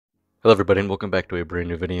Hello everybody and welcome back to a brand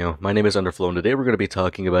new video. My name is Underflow and today we're going to be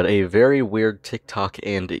talking about a very weird TikTok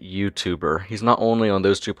and YouTuber. He's not only on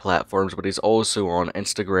those two platforms, but he's also on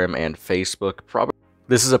Instagram and Facebook.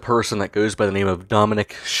 This is a person that goes by the name of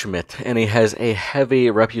Dominic Schmidt, and he has a heavy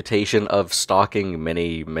reputation of stalking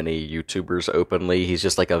many YouTubers openly. He's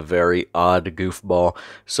just like a very odd goofball.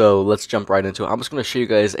 So let's jump right into it. I'm just going to show you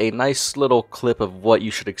guys a nice little clip of what you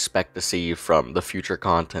should expect to see from the future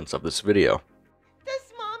contents of this video.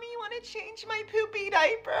 Does mommy want to change my poopy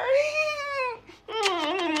diaper?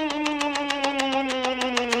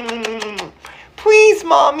 Please,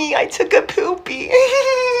 mommy, I took a poopy.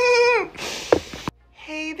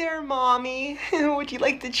 Hey there, mommy. Would you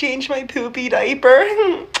like to change my poopy diaper?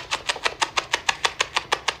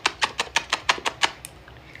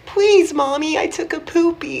 Please, mommy, I took a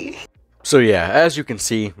poopy. So yeah, as you can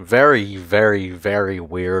see, very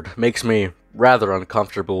weird. Makes me rather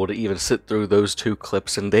uncomfortable to even sit through those two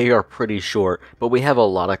clips, and they are pretty short, but we have a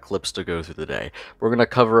lot of clips to go through today. We're going to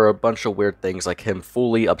cover a bunch of weird things like him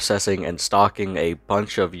fully obsessing and stalking a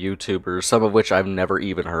bunch of YouTubers, some of which I've never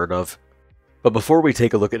even heard of. But before we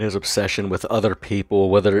take a look at his obsession with other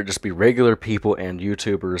people, whether it just be regular people and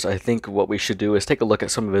YouTubers, I think what we should do is take a look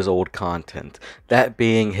at some of his old content. That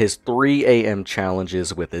being his 3 a.m.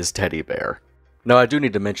 challenges with his teddy bear. Now, I do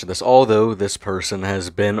need to mention this. Although this person has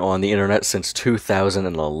been on the internet since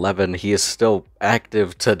 2011, he is still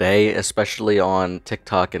active today, especially on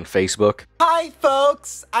TikTok and Facebook. Hi,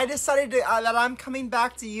 folks. I decided that I'm coming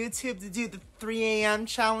back to YouTube to do the 3 a.m.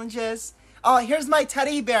 challenges. Oh, here's my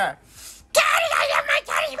teddy bear. Daddy, I love my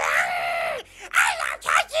teddy bear! I love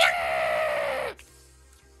touching!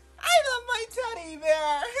 I love my teddy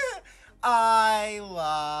bear! I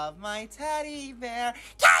love my teddy bear.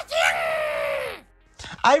 Touching!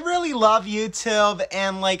 I really love YouTube,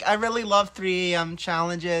 and I really love 3 a.m.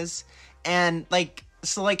 challenges. And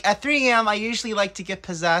so at 3 a.m. I usually like to get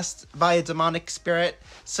possessed by a demonic spirit,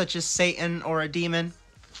 such as Satan or a demon.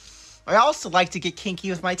 I also like to get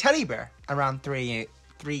kinky with my teddy bear around 3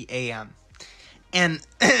 a.m. And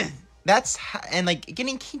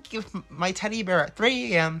getting kinky with my teddy bear at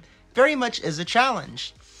 3 a.m. very much is a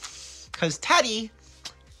challenge. Because Teddy,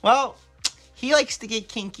 well, he likes to get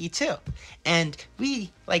kinky too. And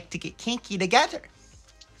we like to get kinky together.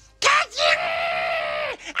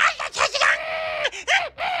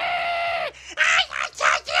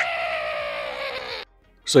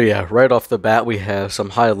 So yeah, right off the bat we have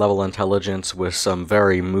some high-level intelligence with some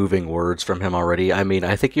very moving words from him already. I mean,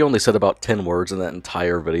 I think he only said about 10 words in that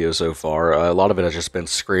entire video so far. A lot of it has just been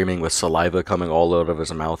screaming with saliva coming all out of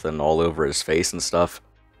his mouth and all over his face and stuff.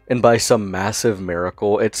 And by some massive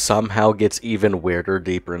miracle, it somehow gets even weirder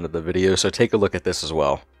deeper into the video, so take a look at this as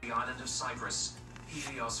well. The island of Cyprus,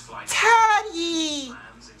 Helios flies Teddy!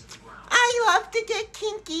 lands into the ground. I love to get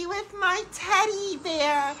kinky with my teddy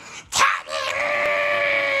bear. Teddy!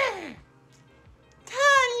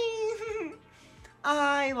 Teddy!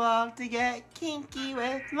 I love to get kinky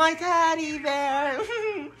with my teddy bear.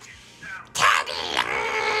 Teddy!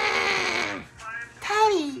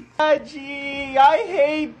 Teddy! Wedgie, I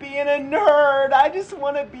hate being a nerd. I just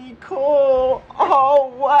want to be cool.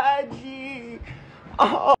 Oh, Wedgie.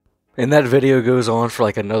 Oh. And that video goes on for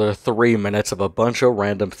like another 3 minutes of a bunch of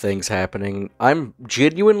random things happening. I'm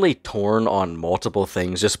genuinely torn on multiple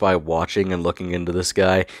things just by watching and looking into this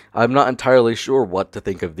guy. I'm not entirely sure what to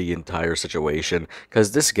think of the entire situation,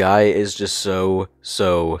 because this guy is just so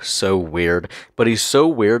weird. But he's so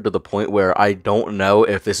weird to the point where I don't know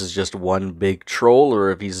if this is just one big troll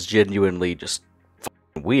or if he's genuinely just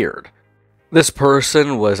fucking weird. This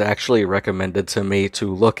person was actually recommended to me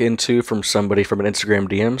to look into from somebody from an Instagram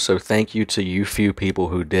DM, so thank you to you few people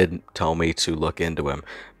who did tell me to look into him.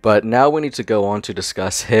 But now we need to go on to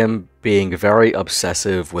discuss him being very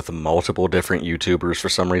obsessive with multiple different YouTubers for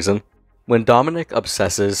some reason. When Dominic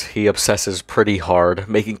obsesses, he obsesses pretty hard,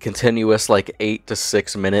 making continuous 8 to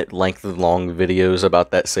 6 minute length long videos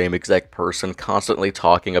about that same exact person, constantly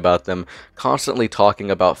talking about them, constantly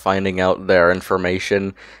talking about finding out their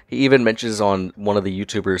information. He even mentions on one of the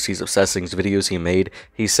YouTubers he's obsessing's videos he made,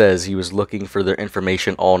 he says he was looking for their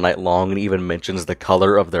information all night long and even mentions the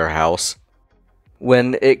color of their house.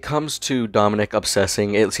 When it comes to Dominic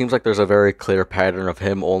obsessing, it seems like there's a very clear pattern of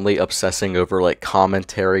him only obsessing over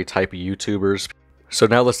commentary type YouTubers. So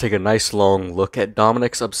now let's take a nice long look at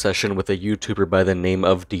Dominic's obsession with a YouTuber by the name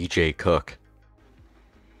of DJ Cook.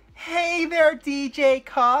 Hey there, DJ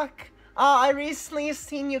Cook. I recently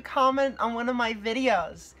seen you comment on one of my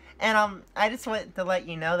videos. And I just wanted to let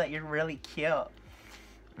you know that you're really cute.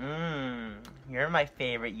 You're my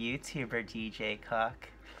favorite YouTuber, DJ Cook.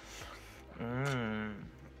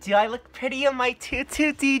 Do I look pretty in my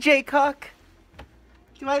tutu, DJ Cook?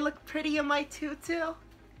 Do I look pretty in my tutu?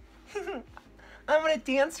 I'm gonna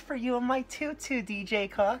dance for you in my tutu, DJ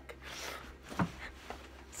Cook.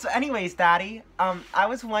 So anyways, Daddy, I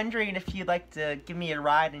was wondering if you'd like to give me a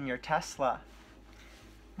ride in your Tesla.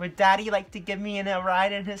 Would Daddy like to give me a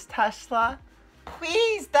ride in his Tesla?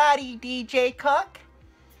 Please, Daddy, DJ Cook.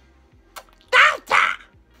 Dada!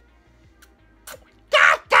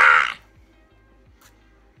 Dada!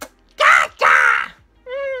 Dada!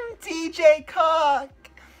 DJ Cook.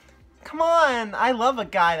 Come on, I love a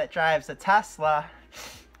guy that drives a Tesla.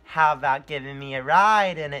 How about giving me a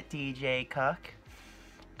ride in it, DJ Cook?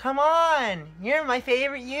 Come on, you're my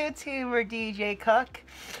favorite YouTuber, DJ Cook.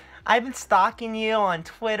 I've been stalking you on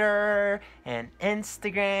Twitter and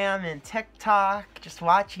Instagram and TikTok, just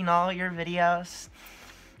watching all your videos.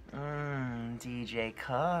 DJ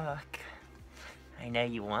Cook. I know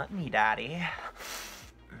you want me, Daddy.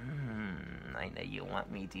 I know you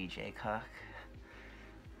want me, DJ Cook.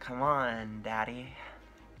 Come on, Daddy.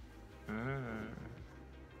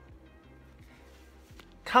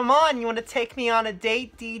 Come on, you want to take me on a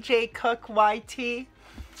date, DJ Cook YT?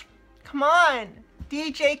 Come on,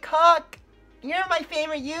 DJ Cook. You're my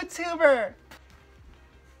favorite YouTuber.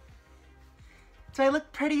 Do I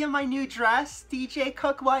look pretty in my new dress, DJ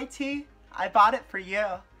Cook YT? I bought it for you.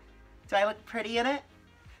 Do I look pretty in it?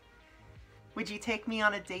 Would you take me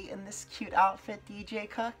on a date in this cute outfit, DJ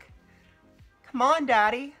Cook? Come on,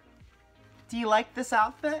 Daddy. Do you like this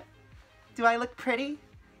outfit? Do I look pretty?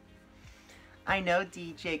 I know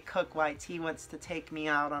DJ Cook YT wants to take me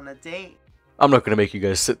out on a date. I'm not going to make you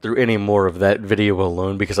guys sit through any more of that video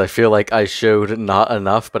alone because I feel like I showed not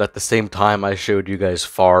enough, but at the same time I showed you guys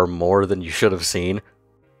far more than you should have seen.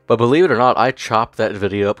 But believe it or not, I chopped that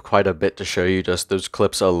video up quite a bit to show you just those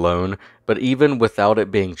clips alone, but even without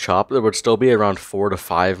it being chopped, there would still be around 4 to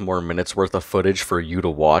 5 more minutes worth of footage for you to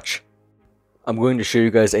watch. I'm going to show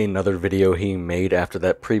you guys another video he made after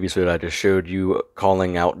that previous video I just showed you,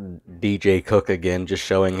 calling out DJ Cook again, just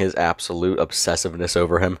showing his absolute obsessiveness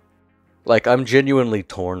over him. Like, I'm genuinely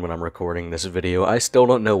torn when I'm recording this video. I still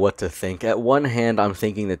don't know what to think. At one hand, I'm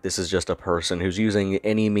thinking that this is just a person who's using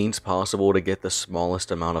any means possible to get the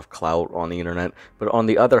smallest amount of clout on the internet, but on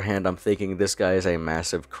the other hand, I'm thinking this guy is a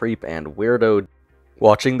massive creep and weirdo.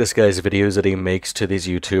 Watching this guy's videos that he makes to these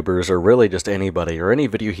YouTubers, or really just anybody, or any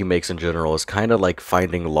video he makes in general, is kind of like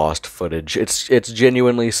finding lost footage. It's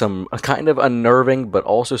genuinely some kind of unnerving, but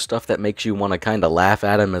also stuff that makes you want to kind of laugh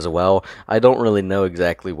at him as well. I don't really know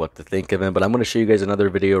exactly what to think of him, but I'm going to show you guys another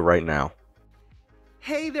video right now.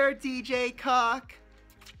 Hey there, DJ Cook.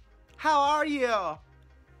 How are you?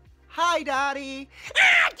 Hi, Daddy.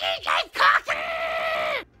 DJ Cook!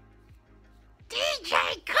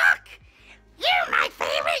 DJ Cook! You're my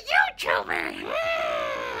favorite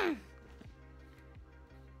YouTuber!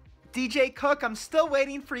 DJ Cook, I'm still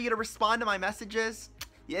waiting for you to respond to my messages.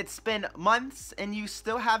 It's been months and you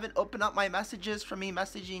still haven't opened up my messages from me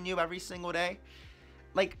messaging you every single day.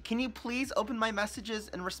 Like, can you please open my messages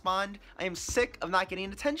and respond? I am sick of not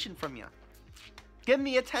getting attention from you. Give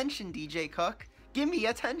me attention, DJ Cook. Give me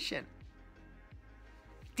attention.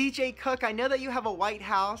 DJ Cook, I know that you have a White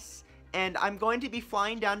House, and I'm going to be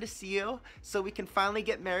flying down to see you so we can finally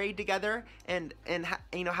get married together and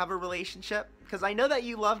you know, have a relationship. Because I know that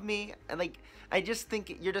you love me, and like, I just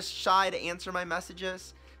think you're just shy to answer my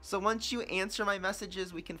messages. So once you answer my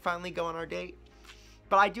messages, we can finally go on our date.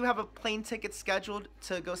 But I do have a plane ticket scheduled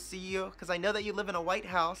to go see you because I know that you live in a White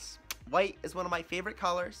House. White is one of my favorite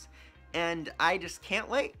colors, and I just can't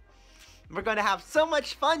wait. We're going to have so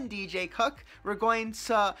much fun, DJ Cook. We're going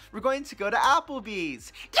to go to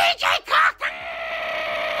Applebee's. DJ Cook!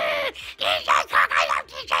 DJ Cook! I love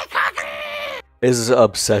DJ Cook! His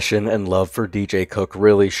obsession and love for DJ Cook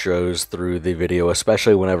really shows through the video,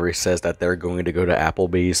 especially whenever he says that they're going to go to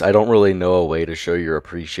Applebee's. I don't really know a way to show your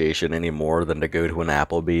appreciation any more than to go to an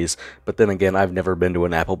Applebee's, but then again, I've never been to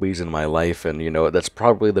an Applebee's in my life, and you know, that's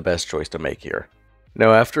probably the best choice to make here.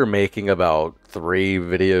 Now, after making about 3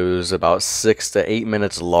 videos, about 6 to 8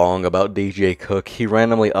 minutes long about DJ Cook, he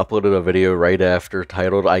randomly uploaded a video right after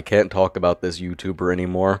titled, "I Can't Talk About This YouTuber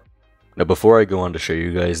Anymore." Now, before I go on to show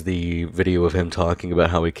you guys the video of him talking about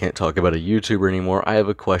how he can't talk about a YouTuber anymore, I have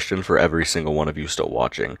a question for every single one of you still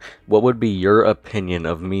watching. What would be your opinion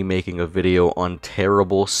of me making a video on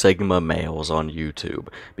terrible Sigma males on YouTube?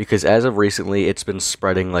 Because as of recently, it's been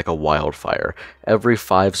spreading like a wildfire. Every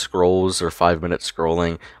 5 scrolls or 5 minutes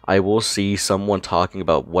scrolling, I will see someone talking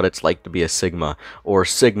about what it's like to be a Sigma, or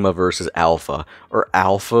Sigma versus Alpha, or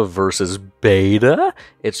Alpha versus Beta.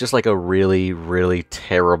 It's just like a really, really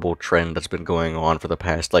terrible trend trend that's been going on for the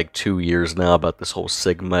past like 2 years now about this whole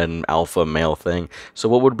Sigma and alpha male thing. So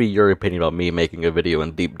what would be your opinion about me making a video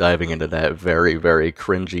and deep diving into that very, very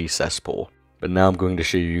cringy cesspool? But now I'm going to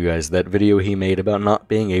show you guys that video he made about not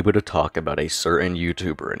being able to talk about a certain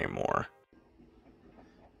YouTuber anymore.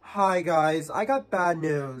 Hi guys, I got bad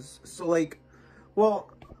news. So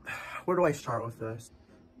well, where do I start with this?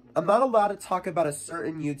 I'm not allowed to talk about a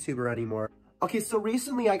certain YouTuber anymore. Okay, so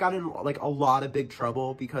recently I got in a lot of big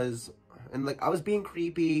trouble because, I was being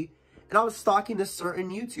creepy and I was stalking this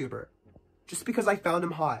certain YouTuber just because I found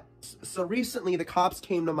him hot. So recently the cops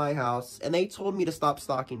came to my house and they told me to stop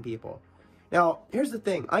stalking people. Now, here's the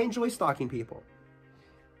thing, I enjoy stalking people.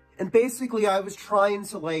 And basically I was trying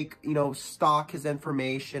to stalk his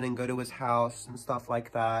information and go to his house and stuff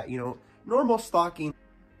like that, normal stalking.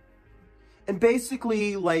 And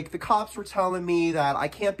basically, the cops were telling me that I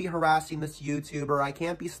can't be harassing this YouTuber, I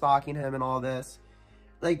can't be stalking him and all this.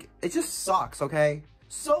 It just sucks, okay?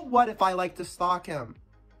 So what if I like to stalk him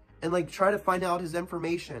and, try to find out his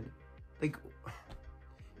information?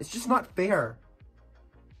 It's just not fair.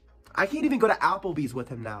 I can't even go to Applebee's with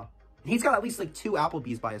him now. And he's got at least, 2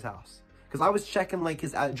 Applebee's by his house. Because I was checking,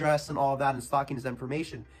 his address and all of that and stalking his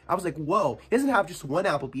information. I was like, whoa, he doesn't have just 1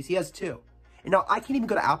 Applebee's, he has 2. And now I can't even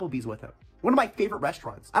go to Applebee's with him. One of my favorite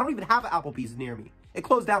restaurants. I don't even have an Applebee's near me. It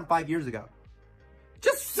closed down 5 years ago.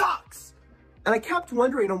 Just sucks! And I kept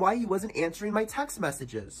wondering on why he wasn't answering my text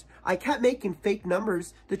messages. I kept making fake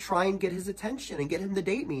numbers to try and get his attention and get him to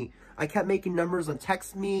date me. I kept making numbers on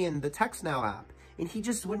Text Me and the Text Now app. And he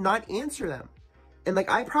just would not answer them. And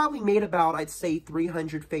I probably made about, I'd say,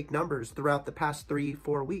 300 fake numbers throughout the past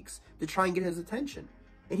 3-4 weeks to try and get his attention.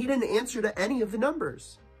 And he didn't answer to any of the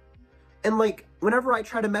numbers. And whenever I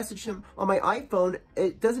try to message him on my iPhone,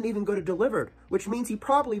 it doesn't even go to delivered, which means he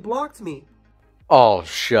probably blocked me. Oh,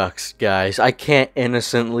 shucks, guys. I can't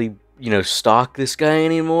innocently, stalk this guy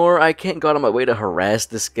anymore. I can't go out of my way to harass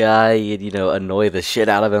this guy and, annoy the shit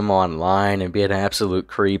out of him online and be an absolute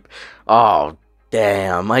creep. Oh,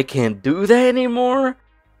 damn, I can't do that anymore?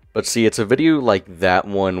 But see, it's a video like that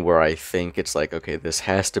one where I think it's okay, this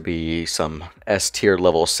has to be some S-tier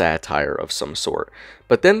level satire of some sort.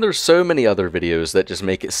 But then there's so many other videos that just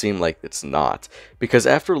make it seem like it's not. Because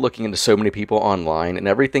after looking into so many people online, and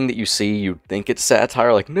everything that you see, you'd think it's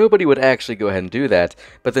satire, nobody would actually go ahead and do that,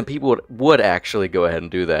 but then people would actually go ahead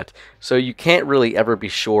and do that. So you can't really ever be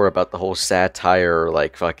sure about the whole satire,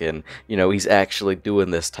 fucking, he's actually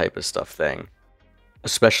doing this type of stuff thing.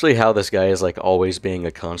 Especially how this guy is always being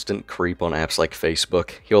a constant creep on apps like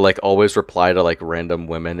Facebook. He'll always reply to random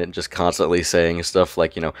women and just constantly saying stuff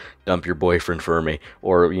dump your boyfriend for me,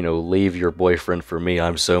 or leave your boyfriend for me,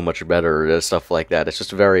 I'm so much better, stuff like that. It's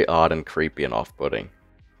just very odd and creepy and off-putting.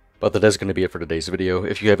 But that is going to be it for today's video.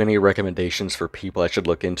 If you have any recommendations for people I should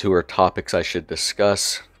look into or topics I should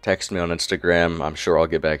discuss, text me on Instagram. I'm sure I'll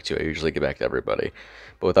get back to you. I usually get back to everybody.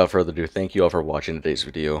 But without further ado, thank you all for watching today's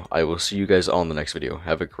video. I will see you guys all in the next video.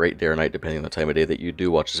 Have a great day or night depending on the time of day that you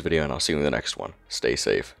do watch this video, and I'll see you in the next one. Stay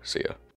safe. See ya.